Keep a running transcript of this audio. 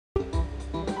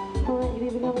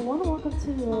evening, everyone. Welcome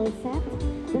to our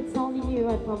set. That's only here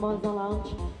at Formosa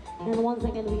Lounge. And once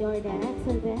again, we are the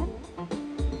Accident.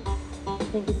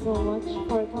 Thank you so much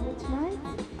for coming tonight.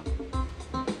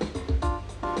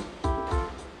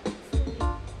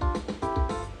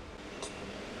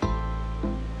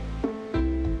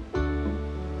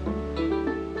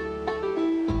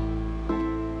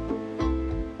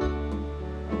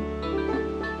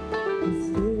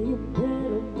 Stay up in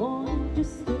the morning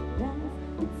just to pass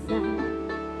the time.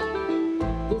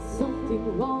 There's something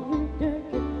wrong here, there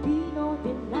can be no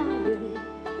denying.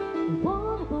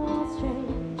 One of us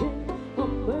changing, or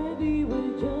maybe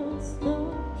we're just alone.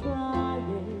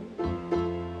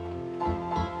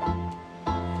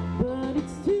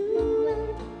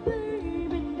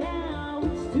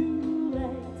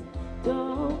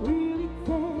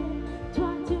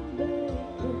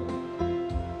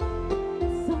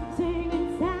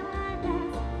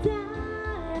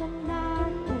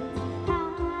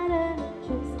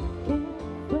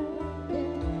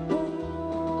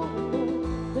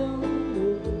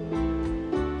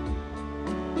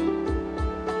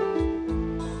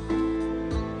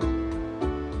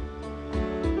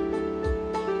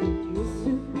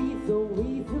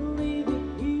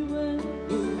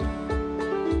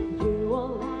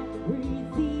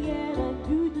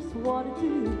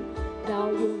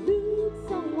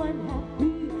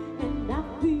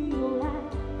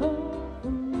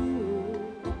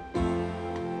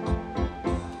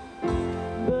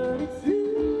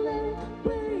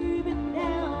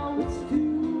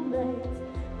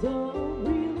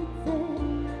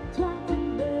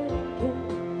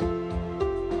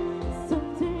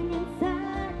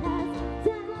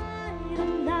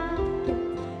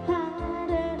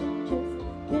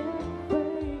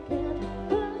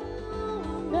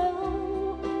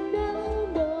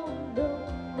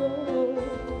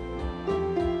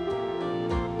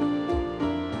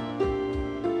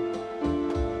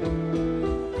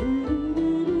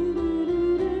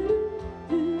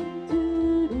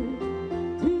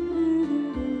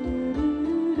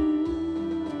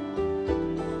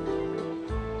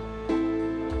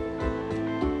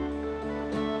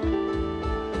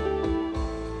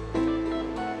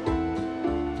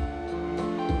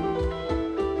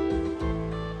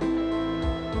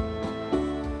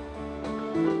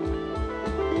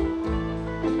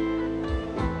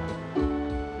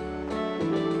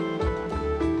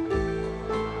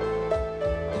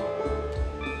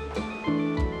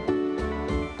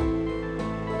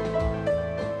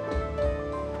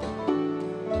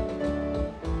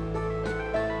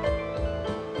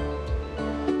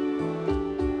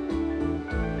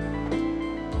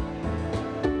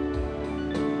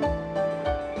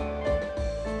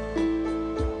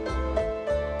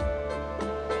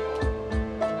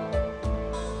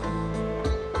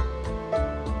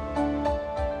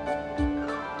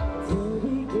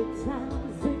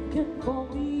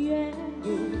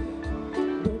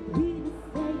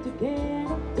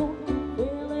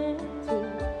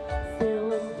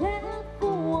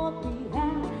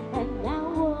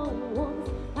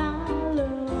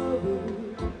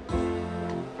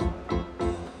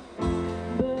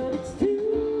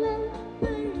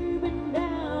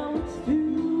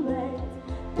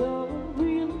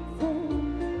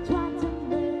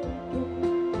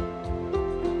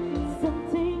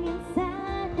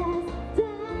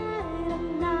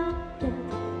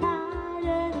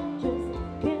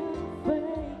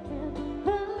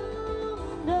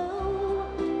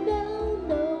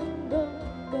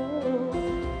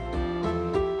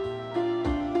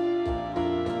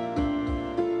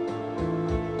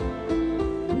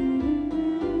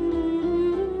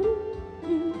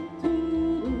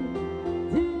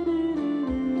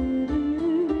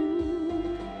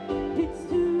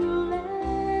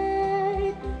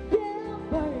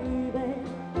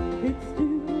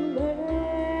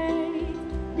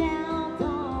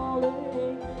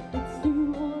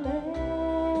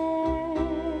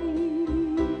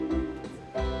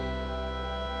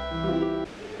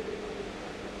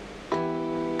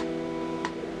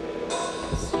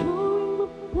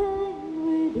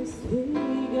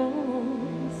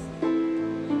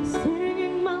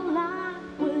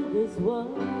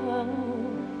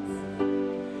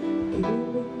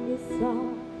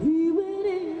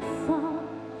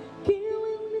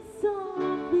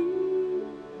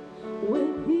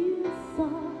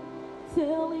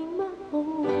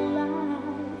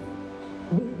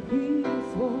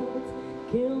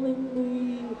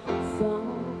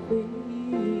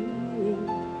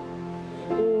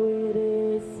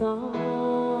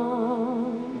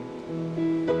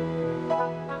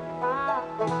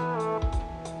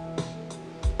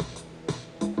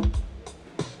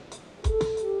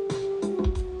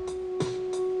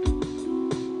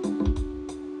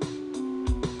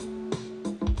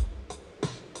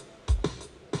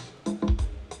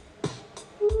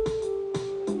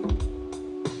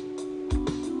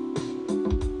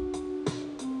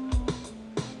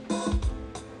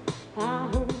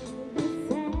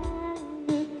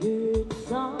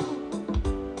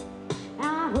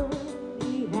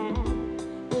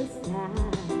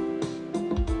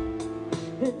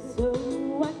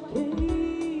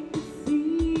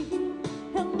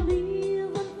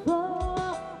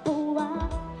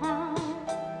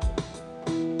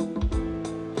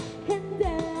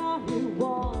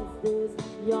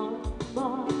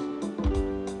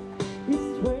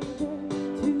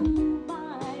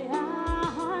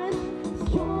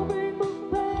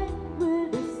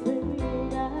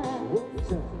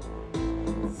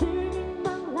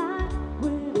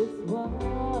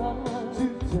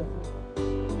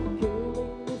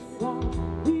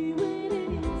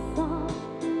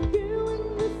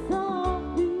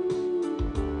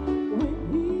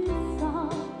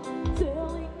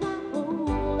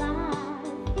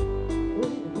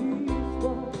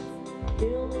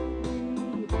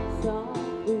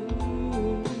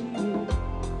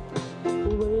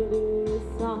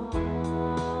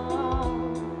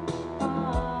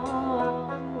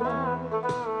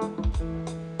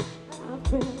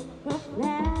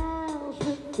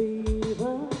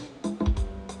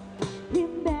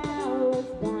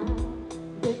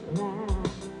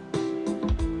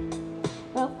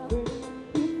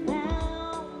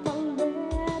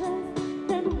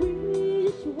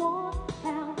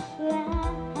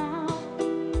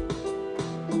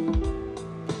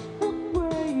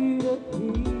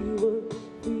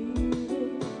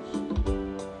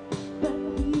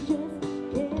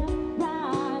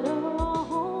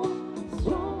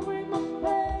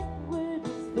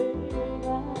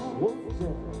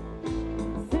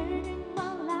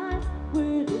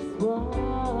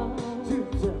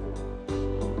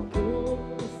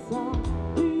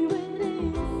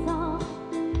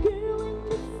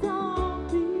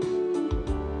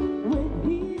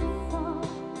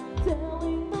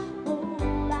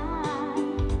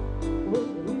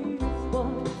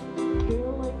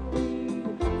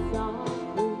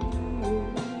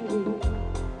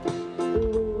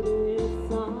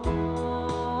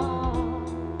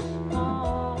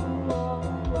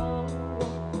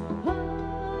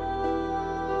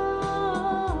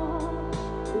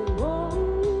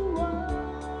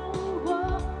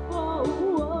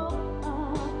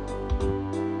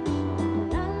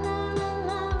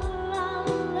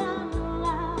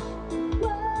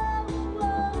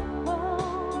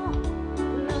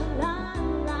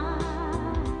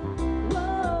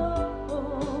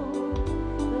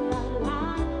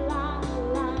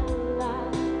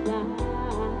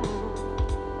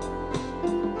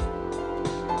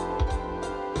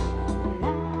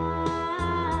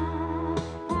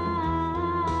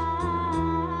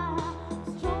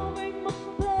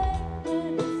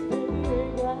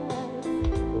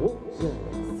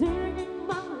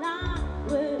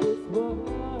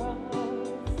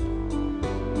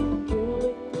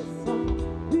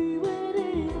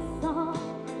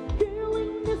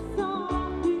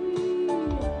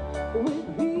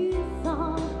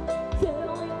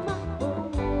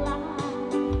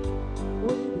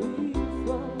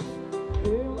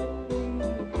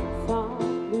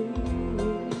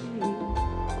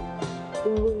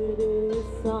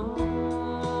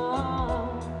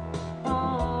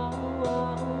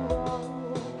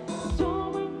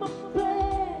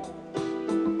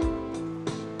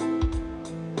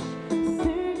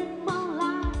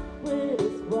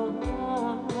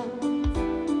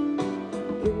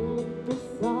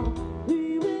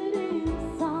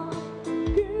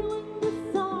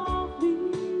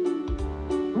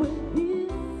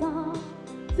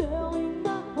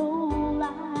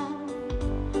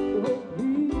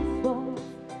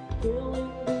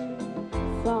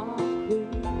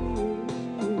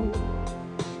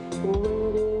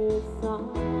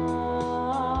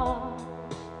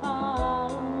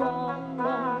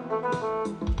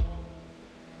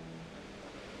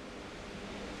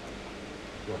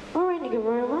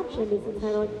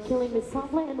 entitled Killing Me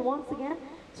Softly. And once again,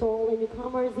 to all the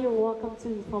newcomers here, welcome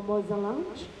to Formosa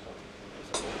Lounge.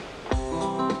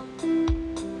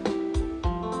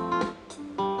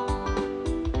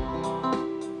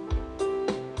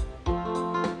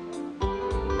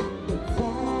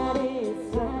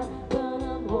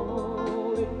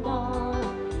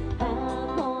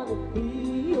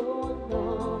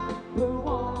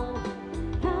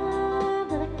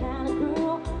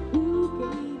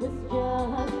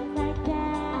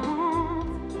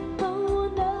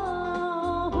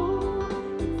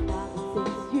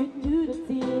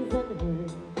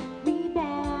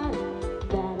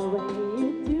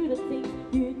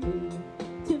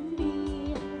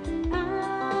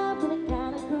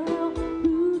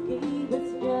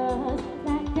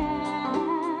 like that.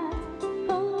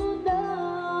 Oh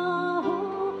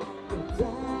no, but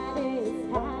that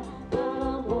is sad, but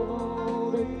I'm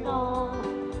holding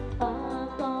on.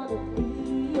 I'm gonna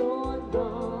be your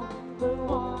number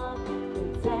one.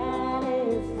 But that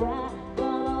is sad, but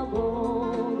I'm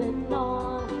holding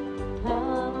on.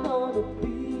 I'm gonna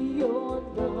be your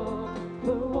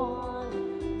number one.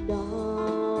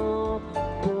 Number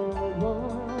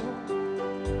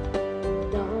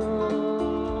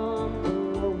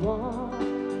one.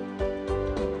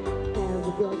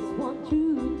 Girls want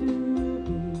you to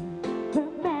be her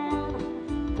man,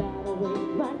 better wait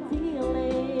right till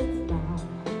it's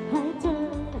my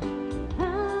turn.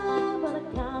 I'm the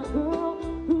kind of girl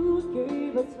who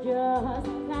keeps us just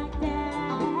like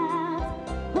that.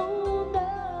 Oh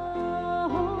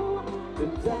no, the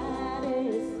tide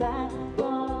is high, but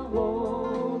I'm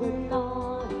holding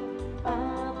on.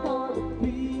 I'm gonna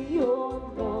be your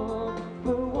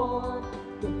number one.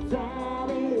 The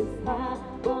tide is high.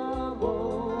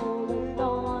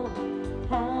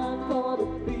 I'm gonna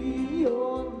be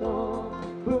your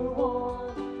number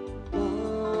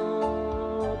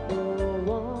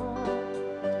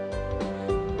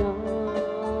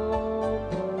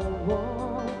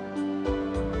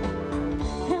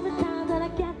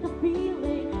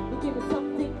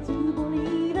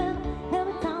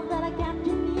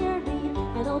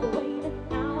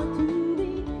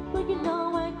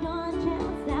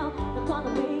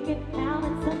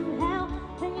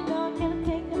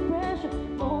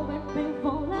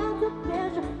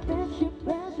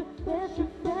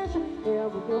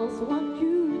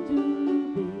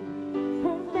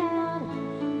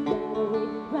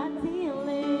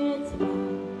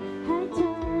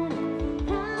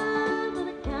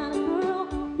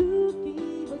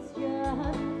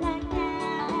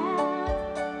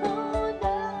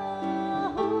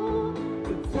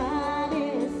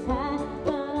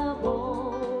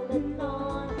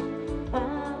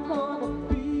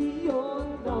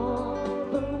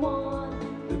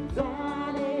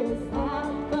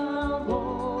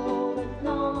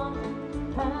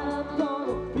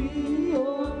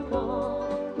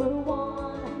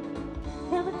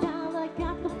one. Every time that I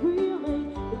got the feeling,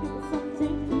 it gives me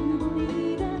something to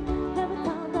believe in. Every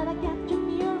time that I get you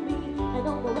near me, I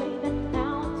know the way that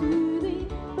now to be.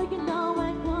 But you know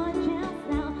I'm gonna chance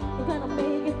now. I'm gonna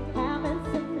make it happen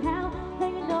somehow.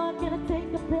 And you know I'm gonna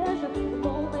take the pleasure, the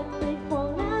moment they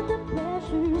fall out the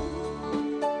pleasure.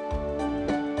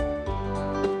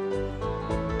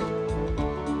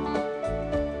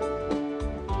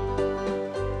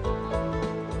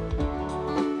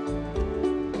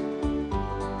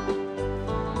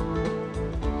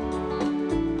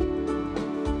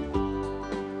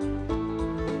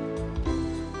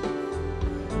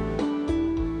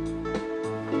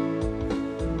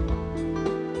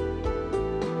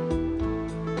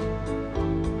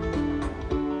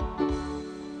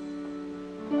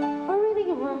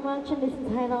 And this is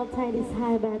entitled Tide is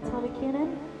High by Tommy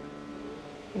Kinnon.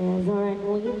 As alright,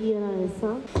 we'll give you another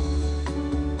song.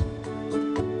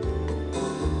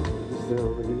 This is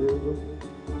over here,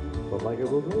 but like it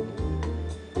will go.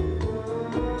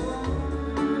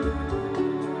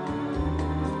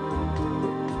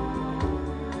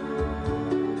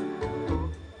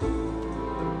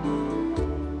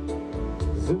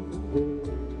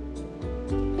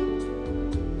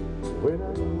 When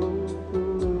I go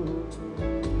through,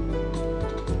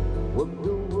 when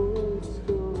the words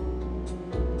go,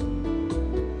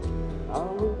 I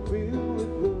will feel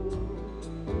with love,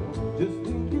 just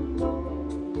thinking of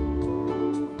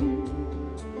you.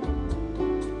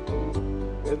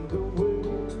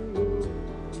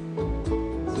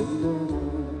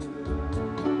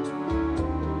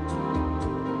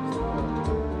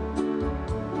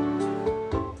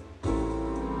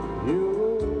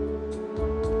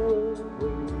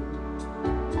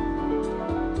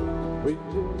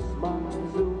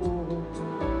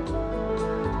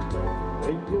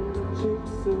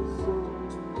 so soon.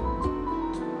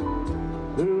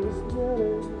 There is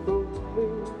nothing for me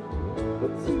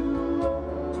but to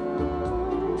love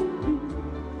you,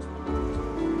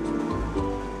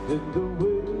 just the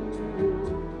way you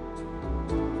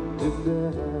did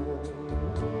that.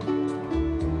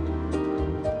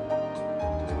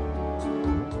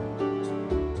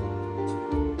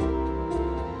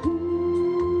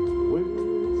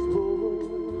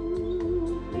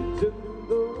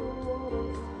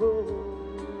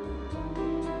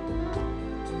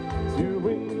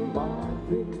 Doing my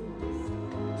things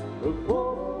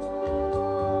before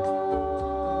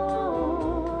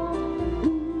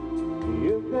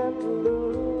you got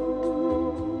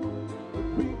love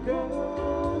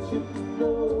because you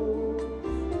know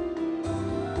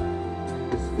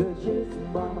this touches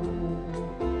my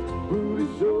booty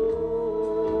so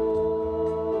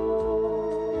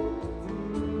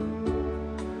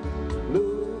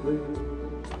lovely.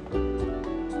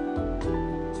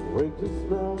 When you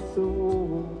smell so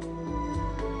warm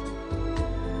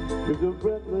with a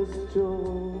breathless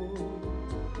joy,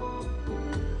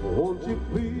 won't you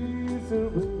please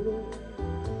hurry,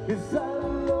 'cause I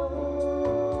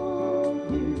love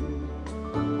you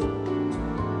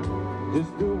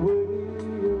just the way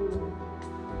you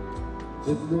are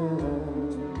tonight.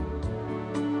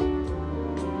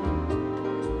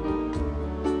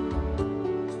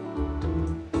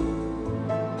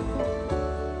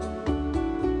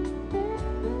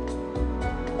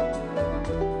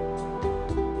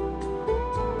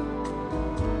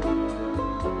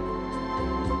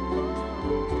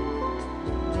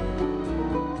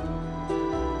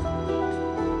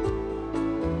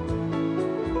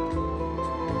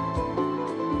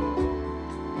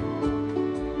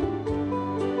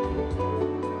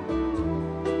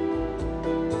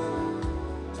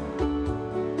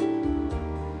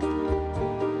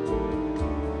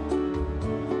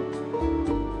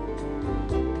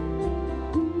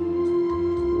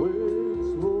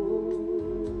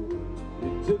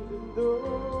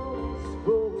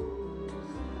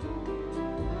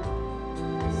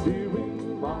 Searing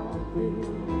my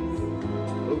face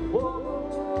before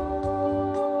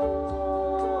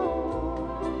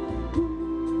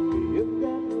you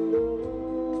got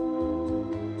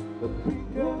love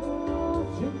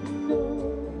because you know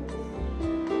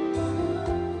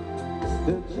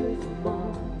that's just my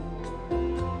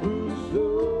blue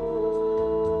soul.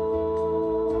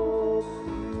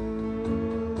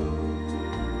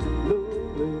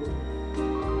 Lonely,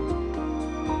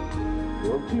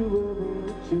 won't you ever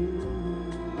change?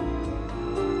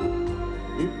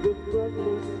 If the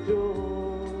breathless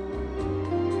joy,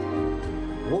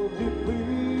 won't you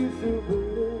please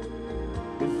hurry,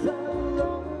 'cause I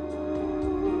love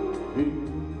you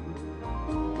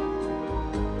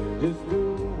just the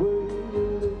way you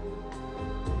look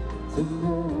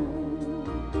tonight.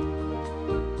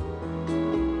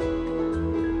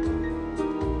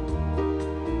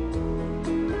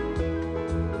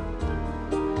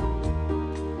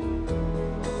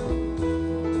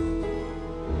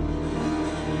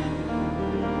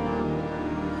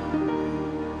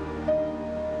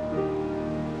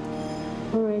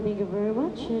 Alright, thank you very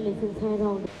much, and it's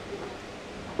entitled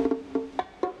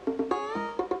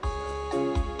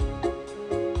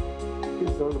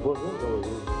He's on the bottom of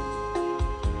it.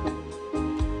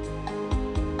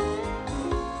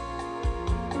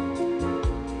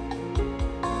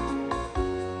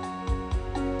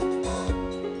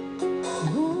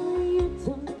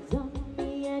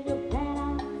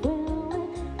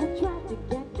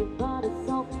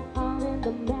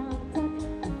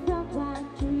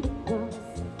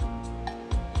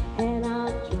 and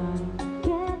I'll try to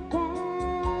get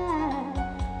back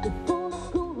before I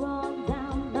go run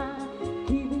down my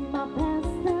keeping my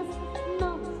business.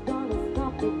 Nothing's gonna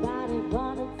stop me by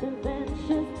but its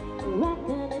inventions.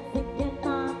 Reckon it's taking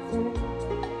my turn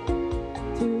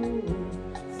to win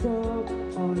some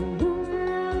or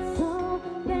learn some,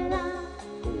 and I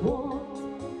won't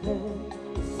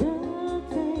hesitate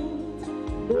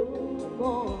no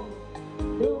more,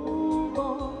 no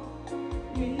more.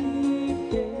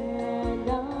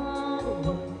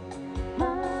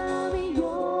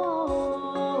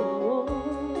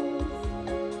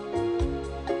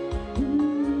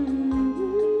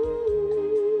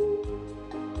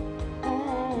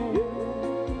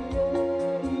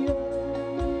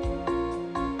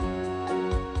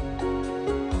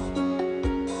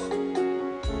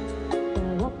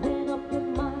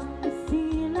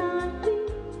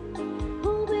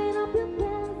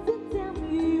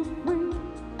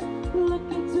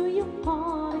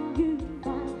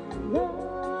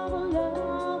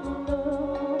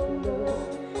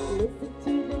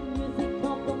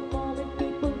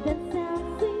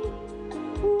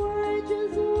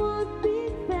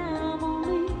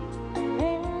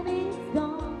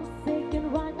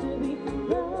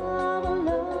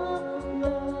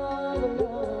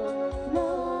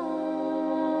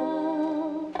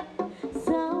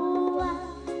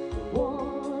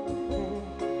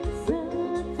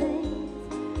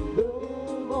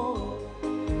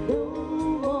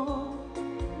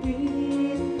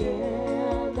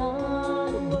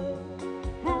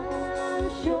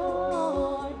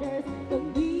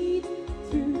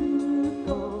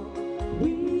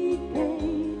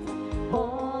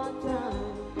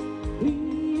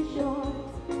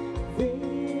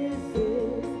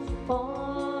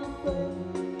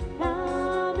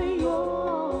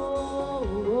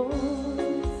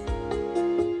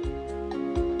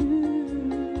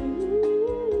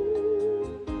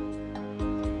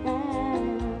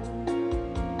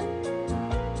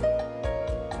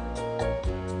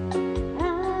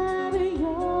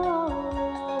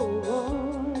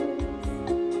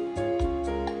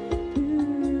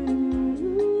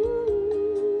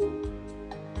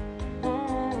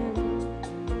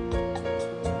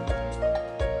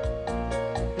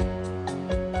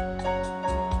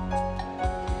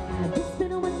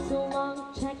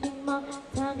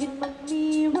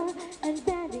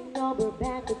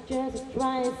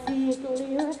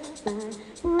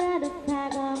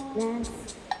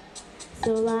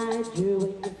 I drew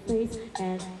in your face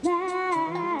and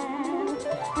laughed.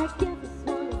 I guess it's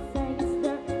one of things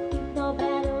there ain't no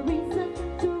better reason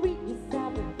to read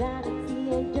yourself in vanity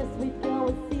and just with your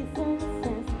season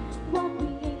sense. What we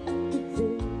aim to do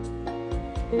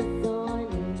is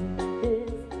only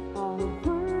is our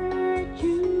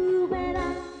virtue, and I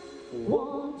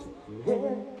won't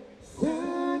hesitate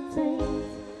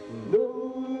no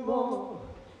more,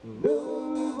 no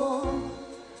more.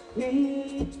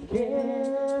 We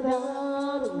get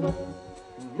out of it.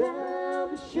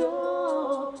 I'm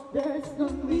sure there's no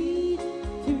need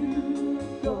to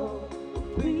go.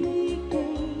 We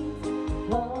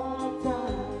gained our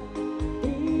time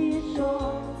is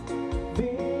short.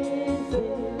 This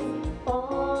is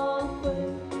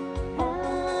often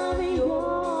and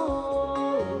yours.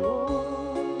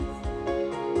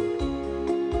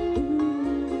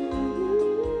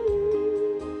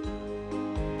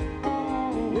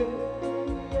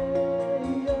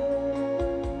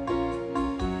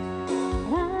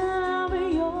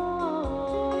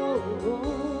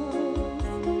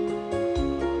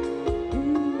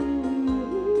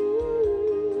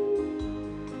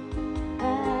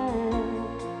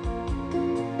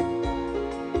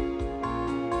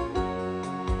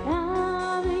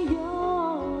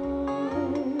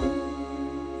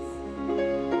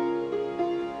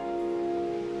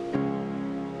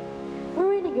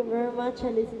 Thank you very much,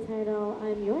 and this is titled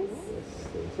I'm Yours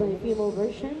by a female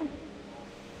version.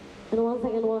 And once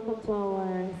again, welcome to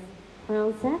our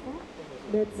round set.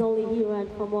 That's only here at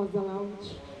Famosa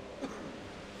Lounge.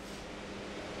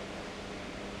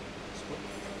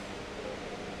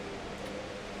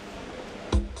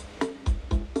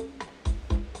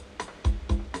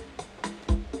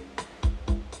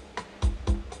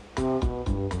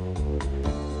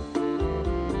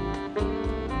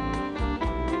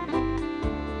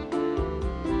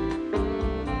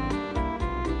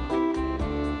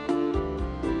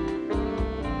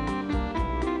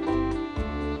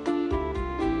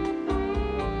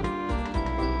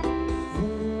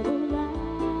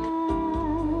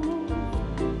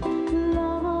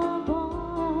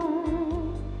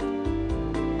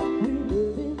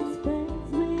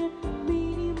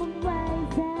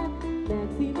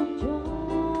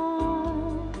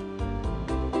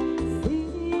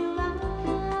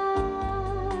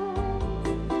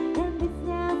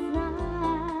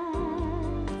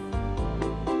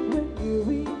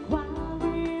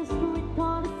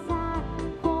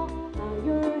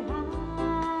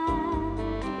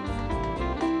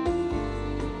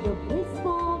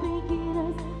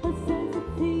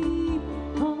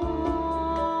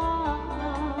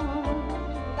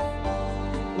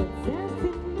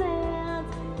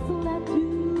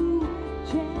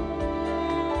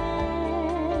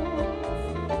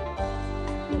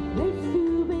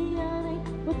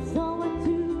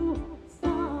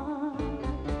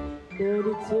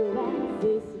 Dirty to